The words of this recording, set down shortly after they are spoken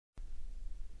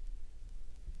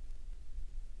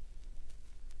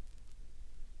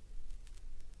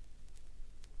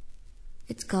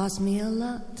It's cost me a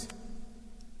lot,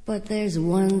 but there's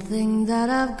one thing that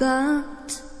I've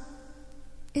got.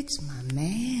 It's my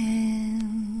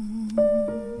man.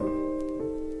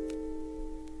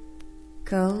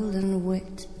 Cold and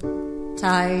wet,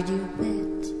 tired you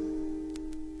bet,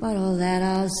 but all that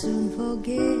I'll soon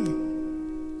forget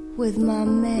with my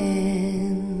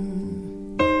man.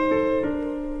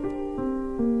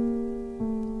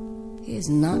 He's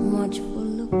not much for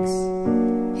looks,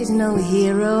 he's no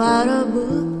hero out of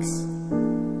books,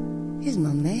 he's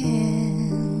my man.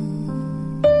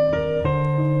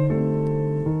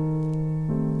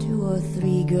 2 or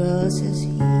 3 girls says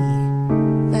he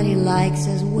that he likes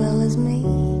as well as me,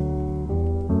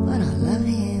 but I love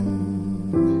him.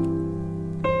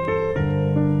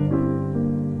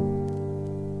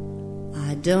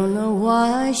 I don't know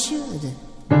why I should.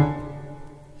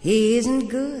 He isn't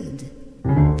good,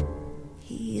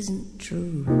 he isn't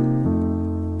true,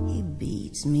 he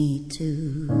beats me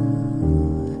too.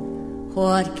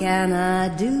 What can I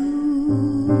do?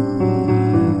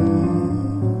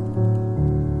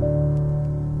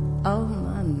 Oh,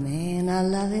 my man, I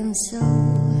love him so.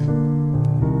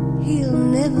 He'll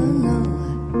never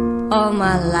know all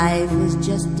my life is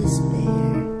just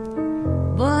despair,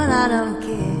 but I don't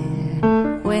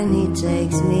care when he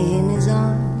takes me in his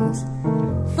arms.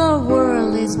 The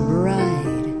world is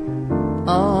bright,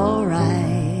 alright.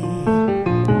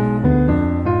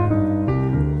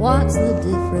 What's the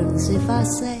difference if I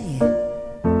say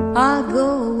I'll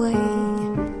go away,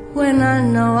 when I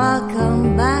know I'll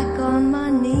come back on my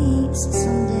knees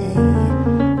someday?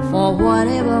 For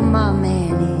whatever my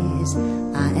man is,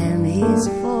 I am his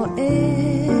forevermore.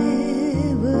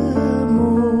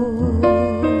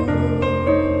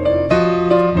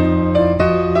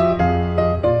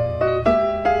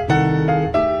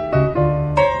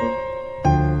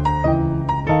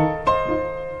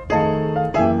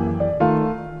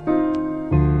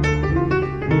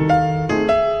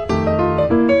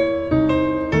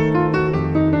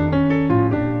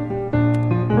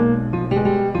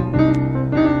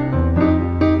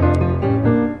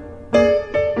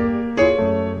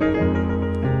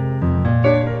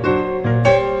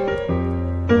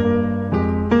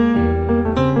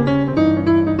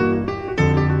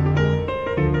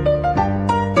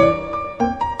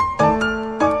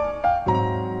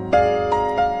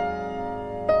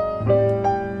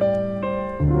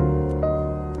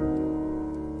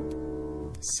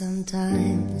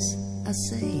 Sometimes I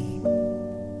say,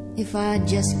 if I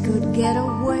just could get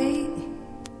away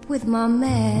with my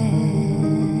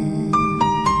man.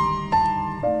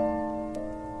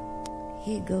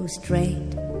 He'd go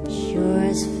straight, sure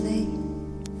as fate,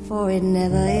 for it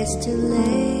never is too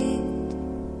late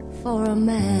for a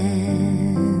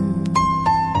man.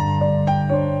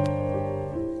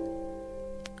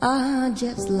 I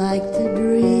just like to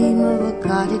dream of a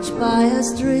cottage by a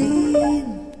stream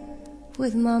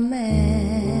with my man,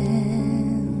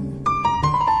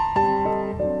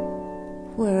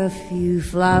 where a few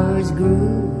flowers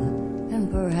grew and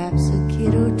perhaps a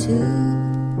kid or two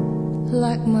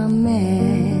like my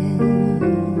man.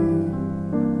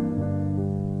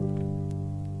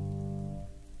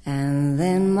 And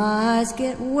then my eyes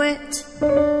get wet,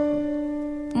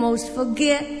 most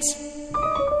forget,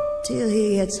 till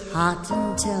he gets hot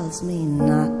and tells me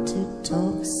not to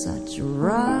talk such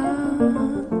rot.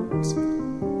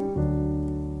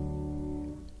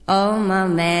 Oh, my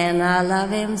man, I love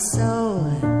him so.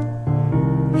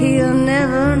 He'll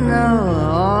never know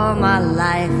all my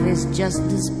life is just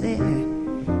despair,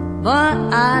 but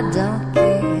I don't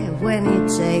care when he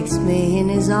takes me in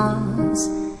his arms.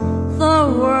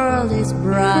 The world is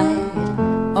bright,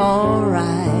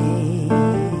 alright.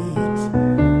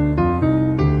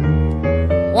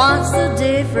 What's the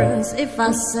difference if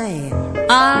I say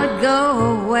I'll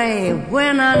go away,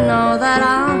 when I know that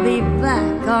I'll be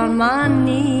back on my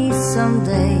knees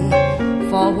someday?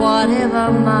 For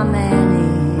whatever my man